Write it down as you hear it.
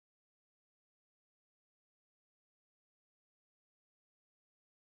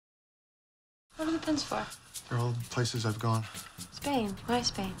What are the pins for? They're all the places I've gone. Spain. Why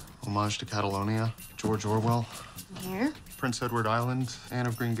Spain? Homage to Catalonia, George Orwell, Here? Prince Edward Island, Anne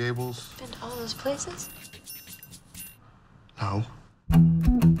of Green Gables. Been to all those places? No.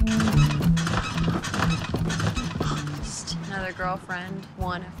 Just another girlfriend.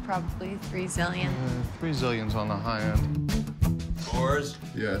 One of probably 3 zillion. 3 zillions on the high end. Yours?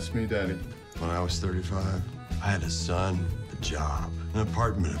 Yeah, it's me, Daddy. When I was 35, I had a son, a job, an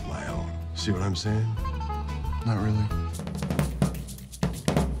apartment of my own. See what I'm saying? Not really.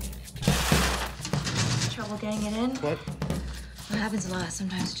 Trouble getting it in? What? What happens a lot.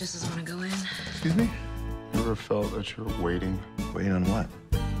 Sometimes it just doesn't want to go in. Excuse me? You ever felt that you're waiting? Waiting on what?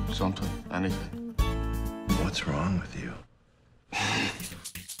 Something. Anything. What's wrong with you?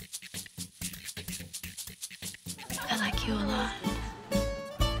 I like you a lot.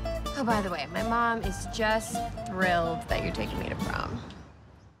 Oh, by the way, my mom is just thrilled that you're taking me to prom.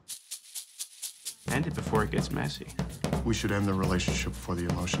 End it before it gets messy. We should end the relationship before the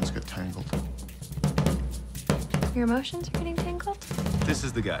emotions get tangled. Your emotions are getting tangled? This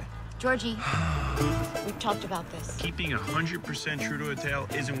is the guy. Georgie, we've talked about this. Keeping 100% true to a tale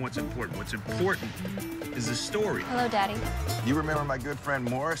isn't what's important. What's important is the story. Hello, Daddy. You remember my good friend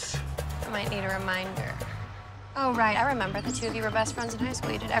Morris? I might need a reminder. Oh, right, I remember. The two of you were best friends in high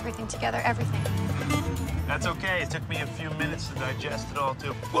school. You did everything together, everything. That's okay. It took me a few minutes to digest it all,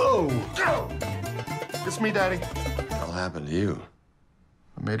 too. Whoa! It's me, Daddy. What happened to you?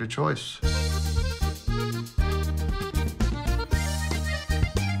 I made a choice.